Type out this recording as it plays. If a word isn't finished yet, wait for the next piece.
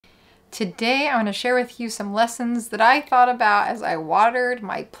Today, I want to share with you some lessons that I thought about as I watered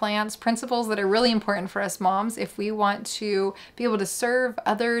my plants, principles that are really important for us moms if we want to be able to serve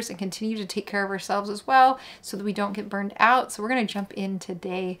others and continue to take care of ourselves as well so that we don't get burned out. So we're going to jump in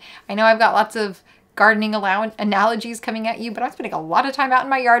today. I know I've got lots of gardening analogies coming at you, but I'm spending a lot of time out in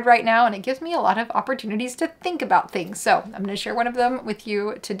my yard right now and it gives me a lot of opportunities to think about things. So I'm going to share one of them with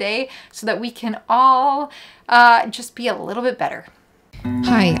you today so that we can all just be a little bit better.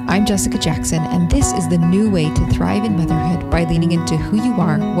 Hi, I'm Jessica Jackson, and this is the new way to thrive in motherhood by leaning into who you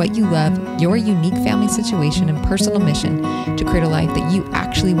are, what you love, your unique family situation and personal mission to create a life that you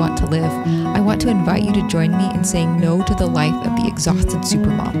actually want to live. I want to invite you to join me in saying no to the life of the exhausted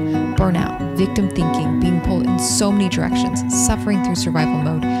supermom, burnout, victim thinking, being pulled in so many directions, suffering through survival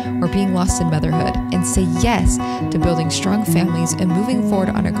mode, or being lost in motherhood, and say yes to building strong families and moving forward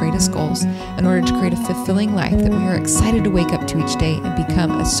on our greatest goals in order to create a fulfilling life that we are excited to wake up to each day and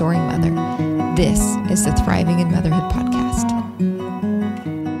become a soaring mother. This is the Thriving in Motherhood podcast.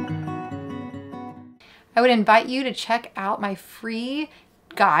 I would invite you to check out my free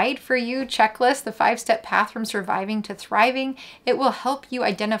guide for you checklist, the 5-step path from surviving to thriving. It will help you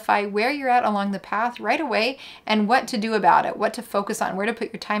identify where you're at along the path right away and what to do about it, what to focus on, where to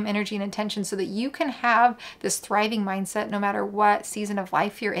put your time, energy, and attention so that you can have this thriving mindset no matter what season of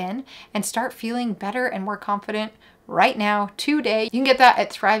life you're in and start feeling better and more confident right now, today. You can get that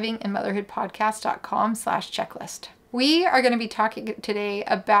at thrivinginmotherhoodpodcast.com/checklist. We are going to be talking today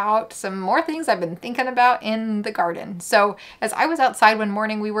about some more things I've been thinking about in the garden. So as I was outside one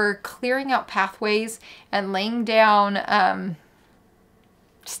morning, we were clearing out pathways and laying down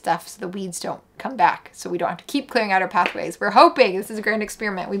stuff so the weeds don't come back, so we don't have to keep clearing out our pathways. We're hoping this is a grand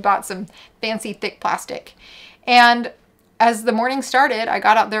experiment. We bought some fancy thick plastic. And as the morning started, I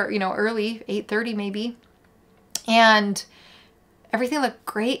got out there, early, 8:30 maybe, and everything looked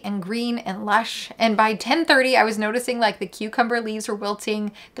great and green and lush. And by 10:30, I was noticing like the cucumber leaves were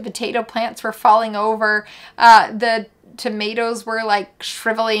wilting, the potato plants were falling over, the tomatoes were like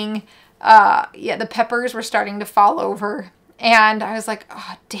shriveling, the peppers were starting to fall over. And I was like,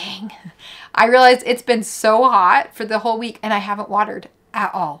 oh, dang. I realized it's been so hot for the whole week and I haven't watered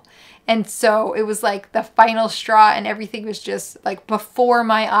at all. And so it was like the final straw and everything was just like before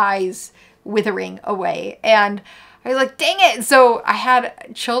my eyes withering away. And I was like, dang it. So I had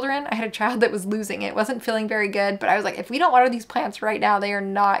a child that was losing it, wasn't feeling very good, but I was like, if we don't water these plants right now, they are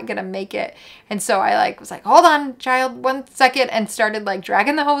not going to make it. And so I was like, hold on, child, 1 second, and started like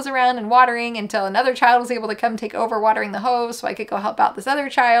dragging the hose around and watering until another child was able to come take over watering the hose so I could go help out this other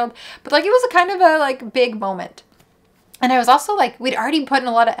child. But like, it was a kind of a like big moment. And I was also like, we'd already put in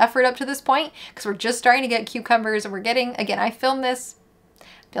a lot of effort up to this point because we're just starting to get cucumbers and we're getting, again, I filming this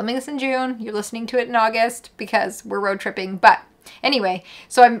in June. You're listening to it in August because we're road tripping. But anyway,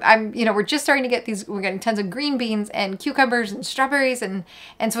 so we're just starting to get these, we're getting tons of green beans and cucumbers and strawberries. And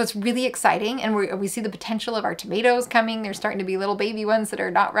so it's really exciting. And we see the potential of our tomatoes coming. There's starting to be little baby ones that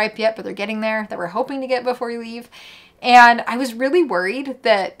are not ripe yet, but they're getting there that we're hoping to get before we leave. And I was really worried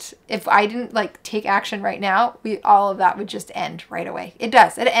that if I didn't like take action right now, all of that would just end right away. It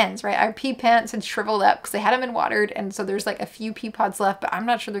does. It ends, right? Our pea plants had shriveled up because they hadn't been watered. And so there's like a few pea pods left, but I'm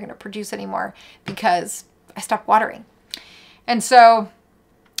not sure they're going to produce anymore because I stopped watering. And so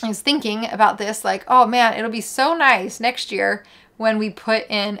I was thinking about this like, oh man, it'll be so nice next year when we put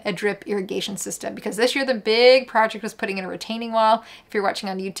in a drip irrigation system, because this year the big project was putting in a retaining wall. If you're watching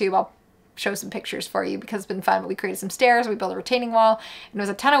on YouTube, I'll show some pictures for you because it's been fun. But we created some stairs, we built a retaining wall, and it was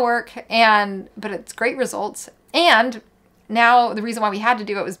a ton of work, but it's great results. And now the reason why we had to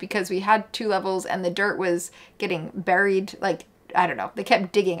do it was because we had 2 levels and the dirt was getting buried. Like, I don't know, they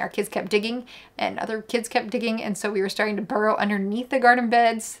kept digging. Our kids kept digging and other kids kept digging. And so we were starting to burrow underneath the garden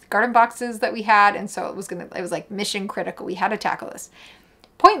beds, garden boxes that we had. And so it was like mission critical. We had to tackle this.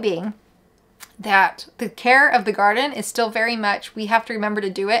 Point being, that the care of the garden is still very much, we have to remember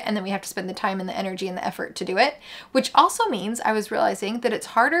to do it, and then we have to spend the time and the energy and the effort to do it, which also means I was realizing that it's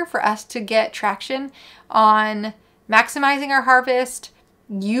harder for us to get traction on maximizing our harvest,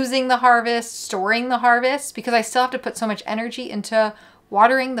 using the harvest, storing the harvest, because I still have to put so much energy into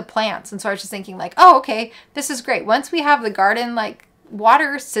watering the plants. And so I was just thinking like, oh, okay, this is great. Once we have the garden like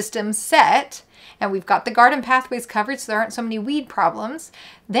water system set, and we've got the garden pathways covered so there aren't so many weed problems,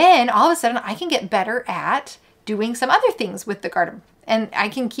 then all of a sudden I can get better at doing some other things with the garden. And I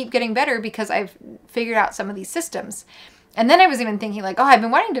can keep getting better because I've figured out some of these systems. And then I was even thinking like, oh, I've been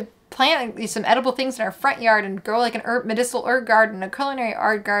wanting to plant some edible things in our front yard and grow like an medicinal herb garden, a culinary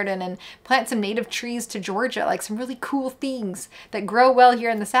art garden, and plant some native trees to Georgia, like some really cool things that grow well here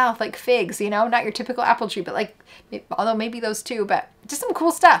in the South, like figs, you know, not your typical apple tree, but like, although maybe those too, but just some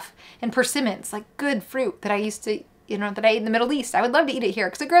cool stuff. And persimmons, like good fruit that I used to, you know, that I ate in the Middle East. I would love to eat it here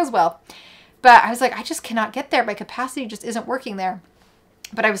because it grows well. But I was like, I just cannot get there. My capacity just isn't working there.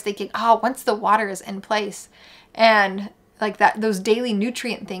 But I was thinking, oh, once the water is in place and like that, those daily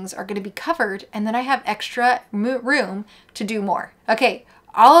nutrient things are going to be covered, and then I have extra room to do more. Okay,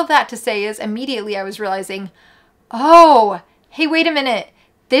 all of that to say is immediately I was realizing, oh, hey, wait a minute.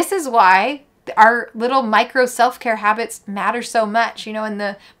 This is why our little micro self-care habits matter so much. You know, in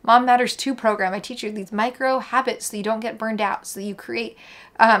the Mom Matters 2 program, I teach you these micro habits so you don't get burned out, so you create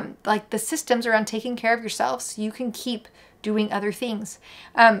like the systems around taking care of yourself so you can keep doing other things,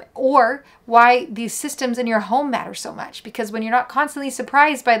 or why these systems in your home matter so much, because when you're not constantly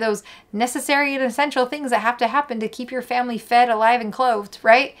surprised by those necessary and essential things that have to happen to keep your family fed, alive, and clothed,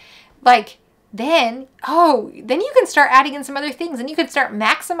 right? Like then you can start adding in some other things, and you can start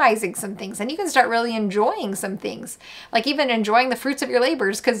maximizing some things, and you can start really enjoying some things, like even enjoying the fruits of your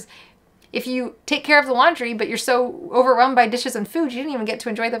labors. Because if you take care of the laundry, but you're so overwhelmed by dishes and food, you didn't even get to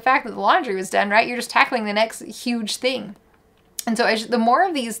enjoy the fact that the laundry was done, right? You're just tackling the next huge thing. And so the more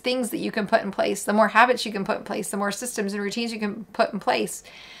of these things that you can put in place, the more habits you can put in place, the more systems and routines you can put in place,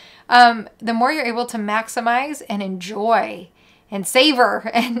 the more you're able to maximize and enjoy and savor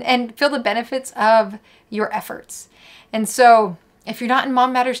and feel the benefits of your efforts. And so if you're not in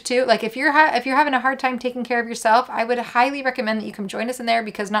Mom Matters 2, like if you're having a hard time taking care of yourself, I would highly recommend that you come join us in there,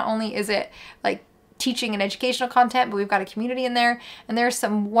 because not only is it like teaching and educational content, but we've got a community in there, and there's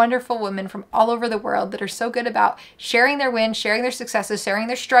some wonderful women from all over the world that are so good about sharing their wins, sharing their successes, sharing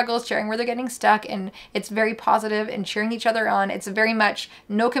their struggles, sharing where they're getting stuck, and it's very positive and cheering each other on. It's very much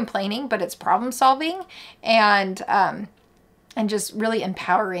no complaining, but it's problem solving and just really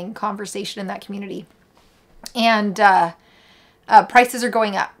empowering conversation in that community. And prices are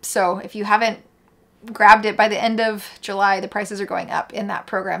going up, so if you haven't grabbed it by the end of July, the prices are going up in that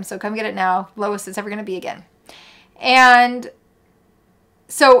program. So come get it now. Lowest it's ever going to be again. And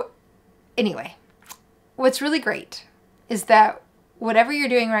so anyway, what's really great is that whatever you're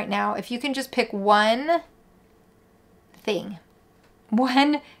doing right now, if you can just pick one thing,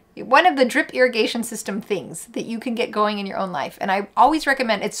 one of the drip irrigation system things that you can get going in your own life. And I always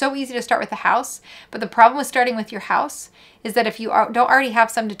recommend, it's so easy to start with the house, but the problem with starting with your house is that if you don't already have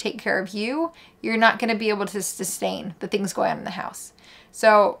some to take care of you, you're not going to be able to sustain the things going on in the house.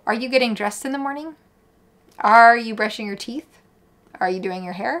 So are you getting dressed in the morning? Are you brushing your teeth? Are you doing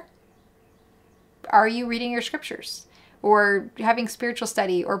your hair? Are you reading your scriptures or having spiritual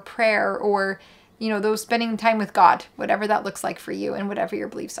study or prayer, or you know, those spending time with God, whatever that looks like for you and whatever your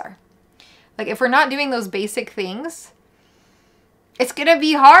beliefs are? Like if we're not doing those basic things, it's going to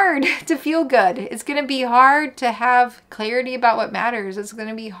be hard to feel good. It's going to be hard to have clarity about what matters. It's going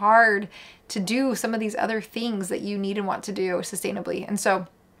to be hard to do some of these other things that you need and want to do sustainably. And so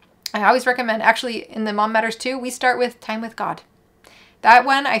I always recommend, actually in the Mom Matters 2, we start with time with God. That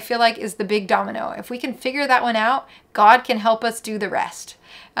one I feel like is the big domino. If we can figure that one out, God can help us do the rest.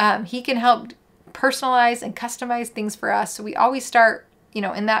 He can help personalize and customize things for us. So we always start, you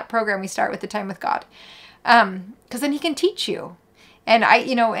know, in that program, we start with the time with God. Because then he can teach you. And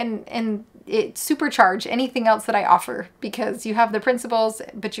and it supercharge anything else that I offer, because you have the principles,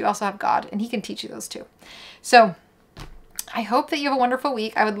 but you also have God, and he can teach you those too. So I hope that you have a wonderful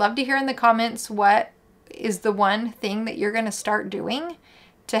week. I would love to hear in the comments what is the one thing that you're going to start doing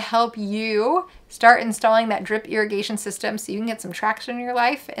to help you start installing that drip irrigation system so you can get some traction in your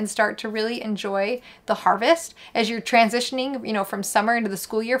life and start to really enjoy the harvest as you're transitioning, you know, from summer into the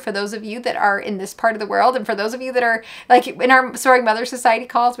school year, for those of you that are in this part of the world. And for those of you that are like in our Soaring Mother Society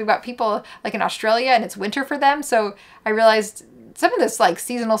calls, we've got people like in Australia and it's winter for them. So I realized some of this like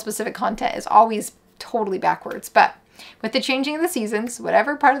seasonal specific content is always totally backwards. But with the changing of the seasons,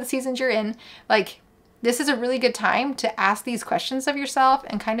 whatever part of the seasons you're in, like this is a really good time to ask these questions of yourself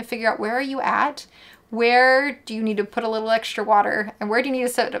and kind of figure out, where are you at? Where do you need to put a little extra water? And where do you need to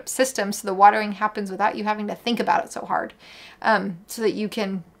set up systems so the watering happens without you having to think about it so hard, so that you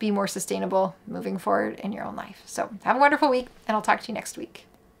can be more sustainable moving forward in your own life. So have a wonderful week, and I'll talk to you next week.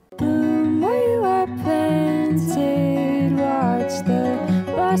 Where you are planted, watch the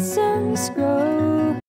blossoms grow.